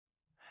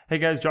Hey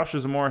guys, Joshua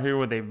Zamora here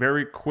with a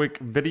very quick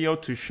video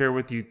to share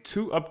with you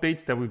two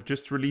updates that we've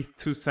just released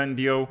to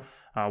Sendiio.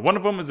 One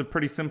of them is a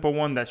pretty simple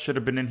one that should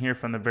have been in here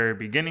from the very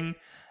beginning.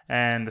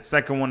 And the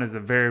second one is a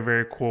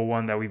very cool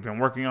one that we've been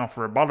working on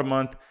for about a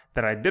month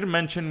that I did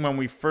mention when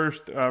we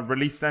first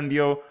released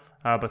Sendiio.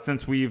 But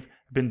since we've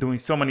been doing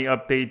so many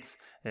updates,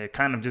 it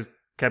kind of just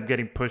kept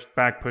getting pushed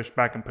back,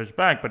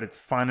 but it's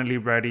finally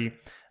ready.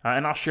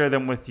 And I'll share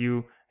them with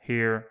you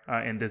here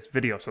in this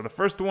video. So the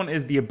first one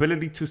is the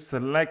ability to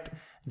select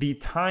the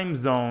time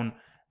zone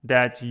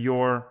that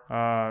your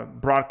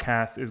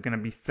broadcast is going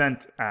to be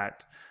sent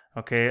at.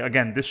 Okay,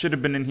 again, this should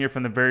have been in here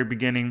from the very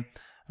beginning,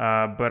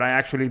 but I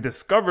actually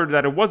discovered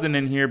that it wasn't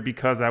in here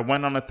because I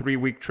went on a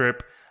 3-week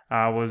trip.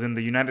 I was in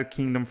the United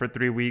Kingdom for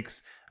 3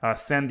 weeks.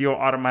 Sendiio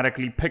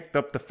automatically picked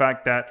up the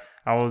fact that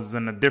I was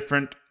in a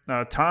different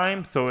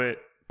time, so it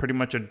pretty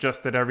much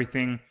adjusted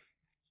everything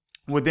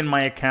within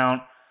my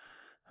account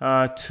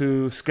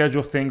to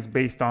schedule things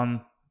based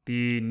on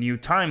the new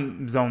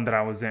time zone that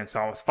I was in. So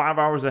I was 5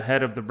 hours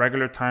ahead of the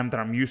regular time that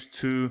I'm used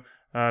to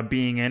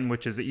being in,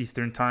 which is the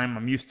Eastern time.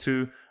 I'm used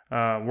to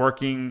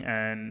working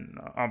and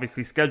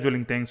obviously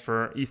scheduling things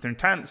for Eastern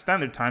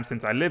Standard Time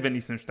since I live in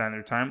Eastern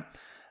Standard Time.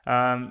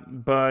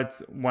 But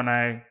when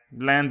I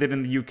landed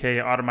in the UK,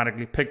 it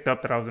automatically picked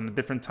up that I was in a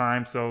different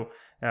time. So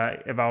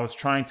if I was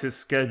trying to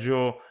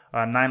schedule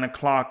 9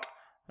 o'clock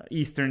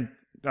Eastern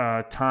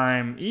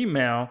time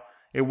email,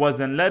 it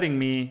wasn't letting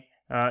me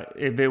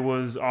if it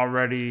was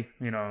already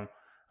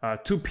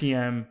 2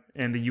 p.m.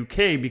 in the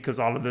UK because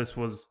all of this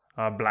was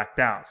blacked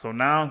out. So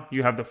now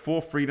you have the full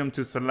freedom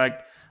to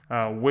select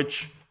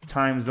which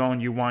time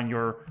zone you want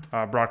your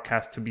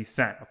broadcast to be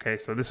sent. Okay,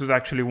 so this was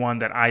actually one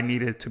that I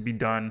needed to be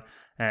done,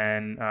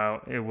 and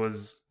it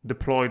was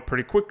deployed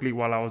pretty quickly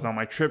while I was on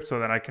my trip so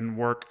that I can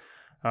work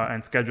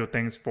and schedule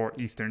things for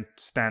Eastern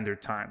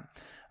Standard Time.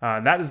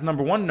 That is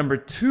number one. Number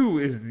two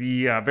is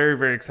the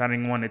very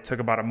exciting one. It took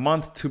about a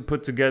month to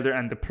put together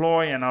and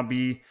deploy, and I'll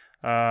be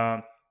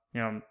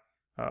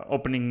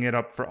opening it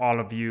up for all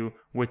of you,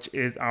 which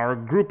is our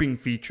grouping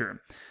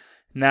feature.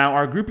 Now,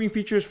 our grouping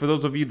features, for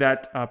those of you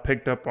that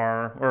picked up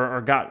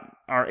or got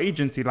our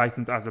agency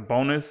license as a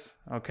bonus,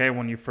 okay,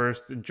 when you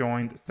first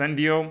joined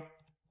Sendiio,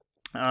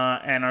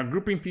 and our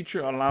grouping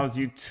feature allows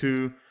you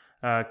to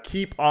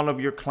keep all of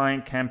your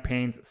client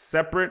campaigns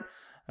separate.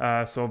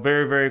 So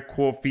very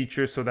cool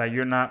feature so that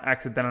you're not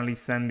accidentally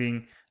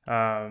sending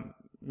a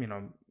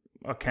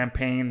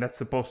campaign that's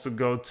supposed to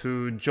go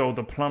to Joe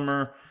the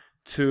plumber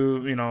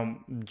to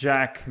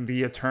Jack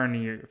the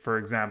attorney, for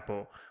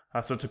example.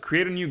 So to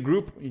create a new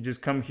group, you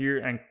just come here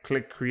and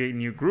click create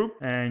new group,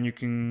 and you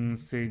can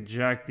say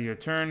Jack the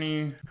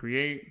attorney,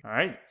 create. All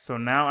right, so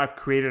now I've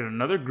created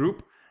another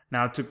group.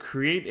 Now to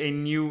create a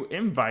new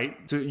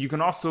invite, you can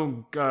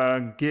also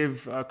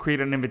create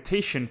an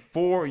invitation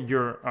for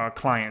your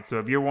client. So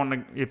if you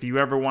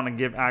ever want to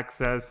give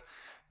access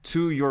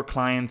to your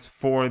clients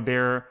for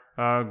their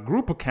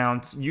group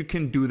accounts, you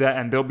can do that,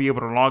 and they'll be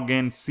able to log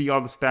in, see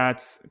all the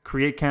stats,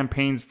 create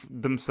campaigns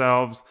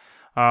themselves,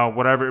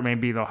 whatever it may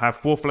be. They'll have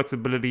full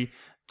flexibility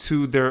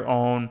to their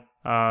own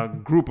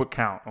group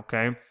account.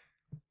 Okay.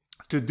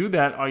 To do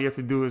that, all you have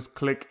to do is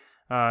click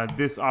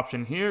this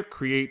option here,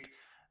 create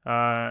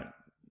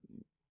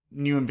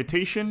new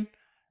invitation,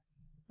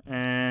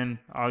 and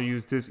I'll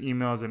use this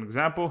email as an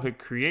example. Hit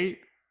create,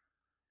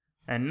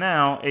 and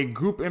now a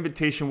group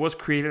invitation was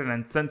created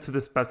and sent to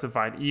the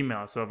specified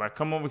email. So if I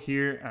come over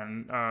here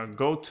and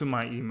go to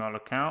my email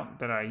account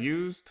that I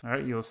used, all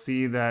right, you'll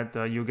see that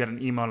you'll get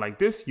an email like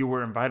this. You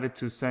were invited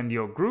to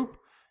Sendiio group.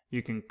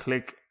 You can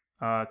click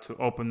to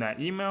open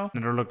that email,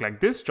 and it'll look like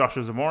this.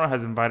 Joshua Zamora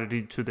has invited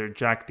you to their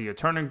Jack the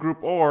attorney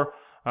group or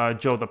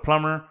Joe the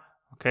plumber.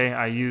 Okay,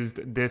 I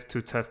used this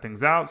to test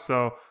things out,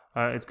 so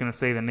it's going to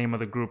say the name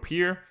of the group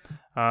here.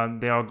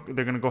 They're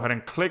going to go ahead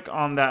and click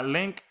on that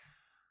link,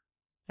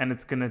 and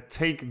it's going to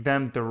take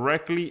them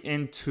directly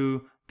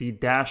into the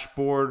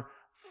dashboard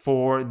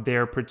for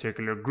their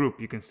particular group.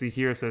 You can see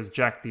here it says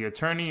Jack the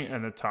attorney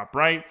in the top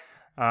right,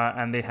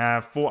 and they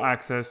have full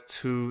access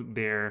to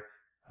their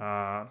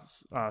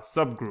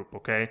subgroup.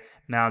 Okay,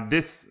 now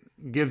this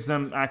gives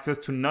them access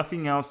to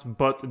nothing else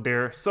but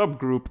their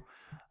subgroup.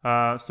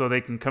 So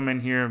they can come in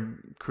here,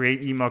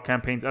 create email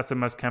campaigns,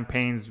 SMS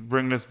campaigns,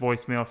 ringless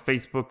voicemail,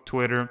 Facebook,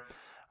 Twitter,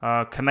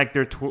 connect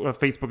their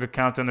Facebook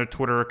accounts and their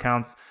Twitter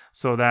accounts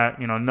so that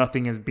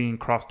nothing is being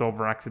crossed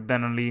over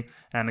accidentally.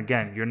 And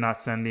again, you're not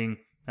sending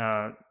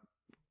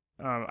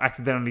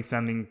accidentally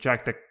sending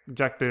Jack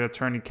the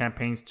attorney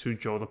campaigns to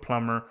Joe the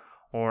plumber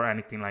or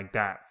anything like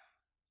that.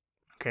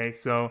 Okay,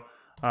 so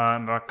if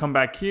I come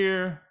back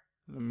here,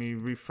 let me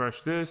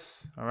refresh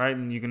this. All right,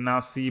 and you can now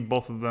see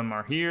both of them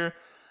are here.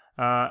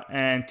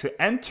 And to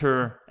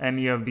enter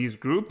any of these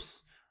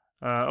groups,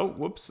 oh,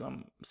 whoops,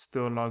 I'm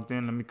still logged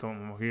in. Let me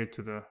come over here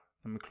let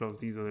me close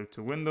these other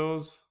two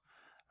windows.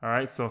 All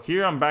right, so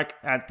here I'm back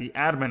at the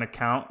admin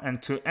account,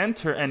 and to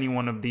enter any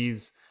one of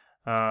these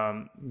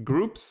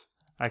groups,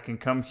 I can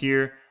come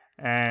here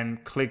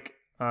and click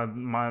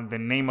the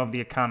name of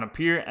the account up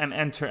here and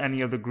enter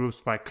any of the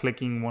groups by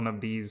clicking one of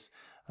these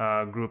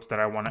groups that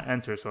I want to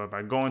enter. So if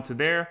I go into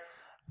there,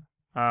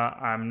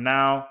 I'm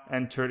now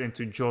entered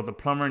into Joe the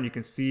Plumber, and you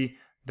can see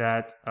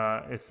that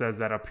it says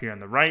that up here on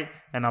the right,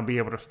 and I'll be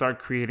able to start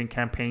creating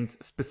campaigns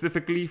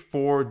specifically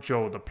for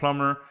Joe the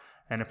Plumber.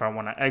 And if I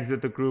want to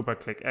exit the group, I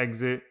click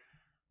exit,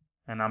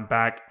 and I'm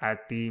back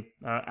at the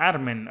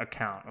admin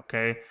account.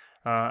 Okay,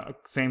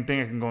 same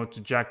thing, I can go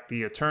into Jack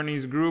the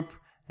Attorneys group,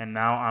 and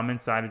now I'm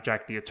inside of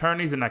Jack the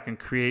Attorneys, and I can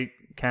create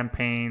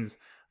campaigns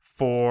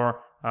for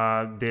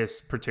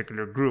this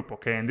particular group.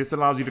 Okay, and this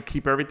allows you to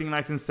keep everything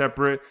nice and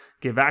separate,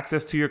 give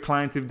access to your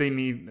clients if they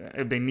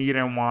need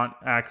and want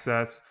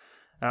access,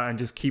 and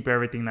just keep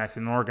everything nice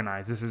and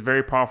organized. This is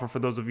very powerful for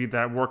those of you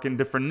that work in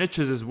different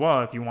niches as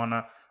well. If you want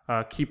to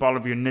keep all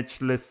of your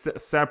niche lists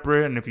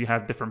separate, and if you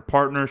have different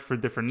partners for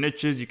different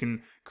niches, you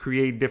can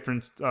create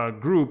different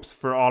groups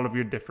for all of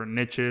your different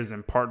niches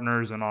and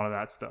partners and all of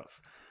that stuff.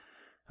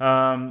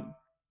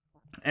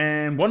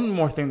 And one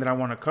more thing that I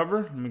want to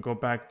cover, let me go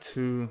back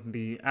to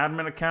the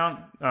admin account.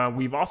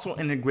 We've also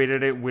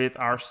integrated it with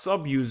our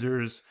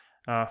sub-users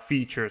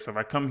feature. So if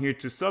I come here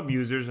to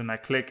sub-users and I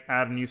click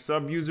add new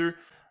sub-user,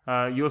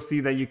 you'll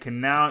see that you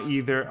can now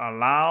either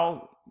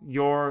allow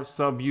your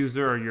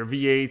sub-user or your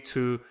VA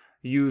to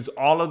use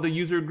all of the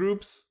user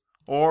groups,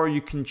 or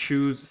you can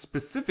choose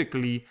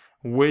specifically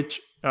which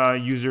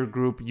user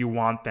group you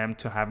want them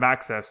to have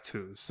access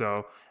to.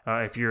 So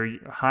if you're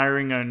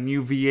hiring a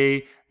new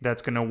VA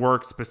that's going to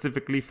work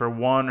specifically for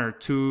one or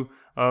two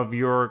of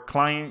your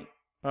client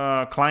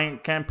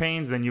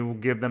campaigns, then you will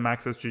give them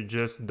access to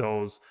just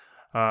those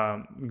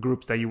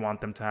groups that you want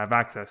them to have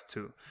access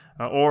to.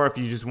 Or if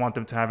you just want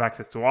them to have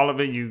access to all of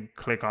it, you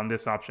click on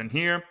this option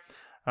here.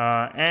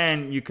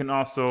 And you can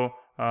also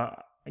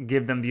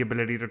give them the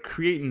ability to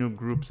create new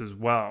groups as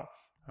well.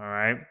 All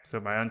right, so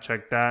if I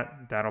uncheck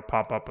that, that'll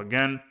pop up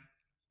again.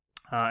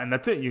 And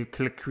that's it. You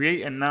click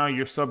create, and now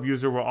your sub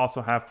user will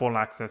also have full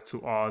access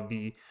to all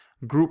the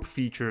group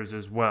features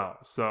as well.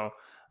 So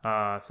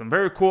some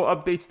very cool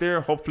updates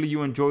there. Hopefully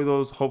you enjoy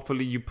those.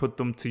 Hopefully you put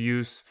them to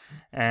use,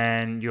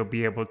 and you'll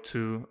be able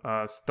to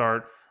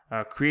start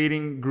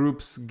creating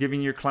groups,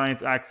 giving your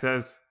clients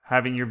access,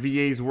 having your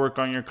VAs work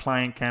on your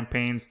client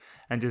campaigns,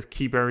 and just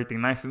keep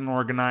everything nice and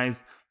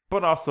organized,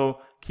 but also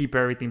keep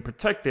everything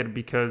protected,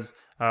 because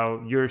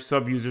your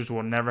sub-users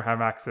will never have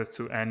access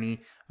to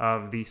any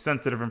of the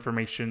sensitive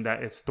information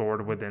that is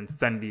stored within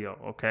Sendiio.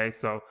 Okay,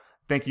 so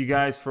thank you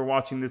guys for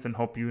watching this, and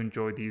hope you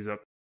enjoyed these